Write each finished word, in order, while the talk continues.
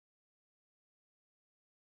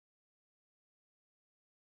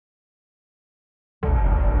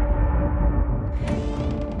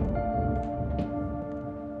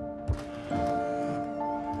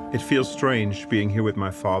It feels strange being here with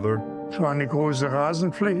my father. Es war eine große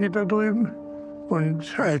Rasenfläche da drüben und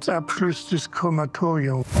als Abschluss das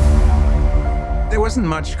Krematorium. There wasn't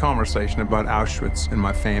much conversation about Auschwitz in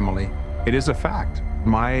my family. It is a fact.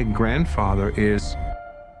 My grandfather is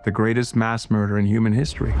the greatest mass murderer in human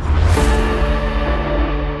history.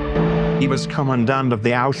 He was commandant of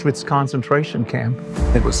the Auschwitz concentration camp.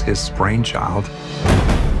 It was his brainchild.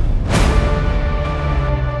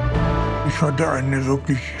 Ich hatte eine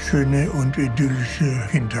wirklich schöne und idyllische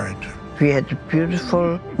Kindheit. We had a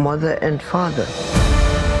beautiful mother and father.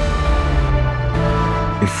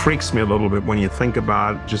 It freaks me a little bit when you think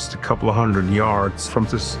about just a couple of 100 yards from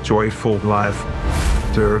this joyful life.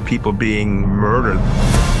 There are people being murdered.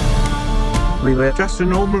 We were just a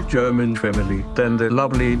normal German family. Then the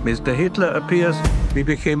lovely Mr. Hitler appears. We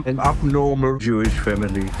became an abnormal Jewish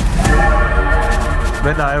family.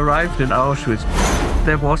 When I arrived in Auschwitz,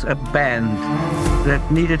 there was a band that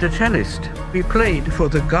needed a cellist. We played for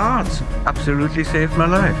the guards. Absolutely saved my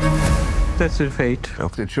life. That's the fate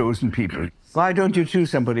of the chosen people. Why don't you choose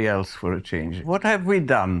somebody else for a change? What have we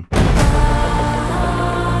done?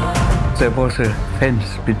 There was a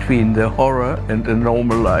fence between the horror and the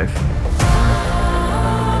normal life.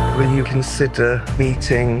 When you consider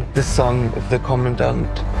meeting the son of the commandant.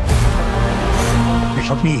 Ich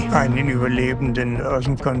habe nie einen Überlebenden aus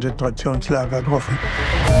dem Konzentrationslager getroffen.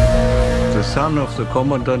 The son of the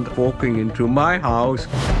commandant walking into my house.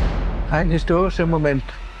 Ein historischer Moment.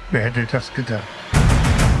 Wer hätte das gedacht?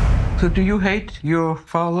 So do you hate your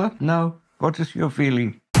father now? What is your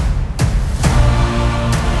feeling?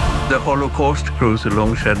 The Holocaust throws a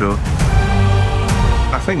long shadow.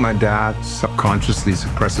 I think my dad subconsciously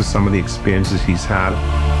suppresses some of the experiences he's had.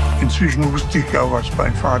 Inzwischen wusste ich ja, was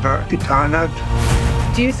mein Vater getan hat.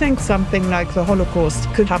 Do you think something like the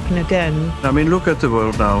Holocaust could happen again? I mean, look at the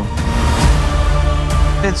world now.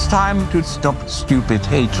 It's time to stop stupid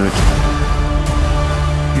hatred.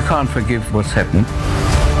 You can't forgive what's happened.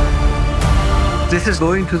 This is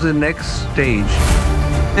going to the next stage.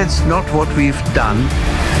 It's not what we've done,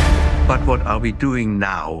 but what are we doing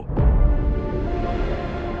now?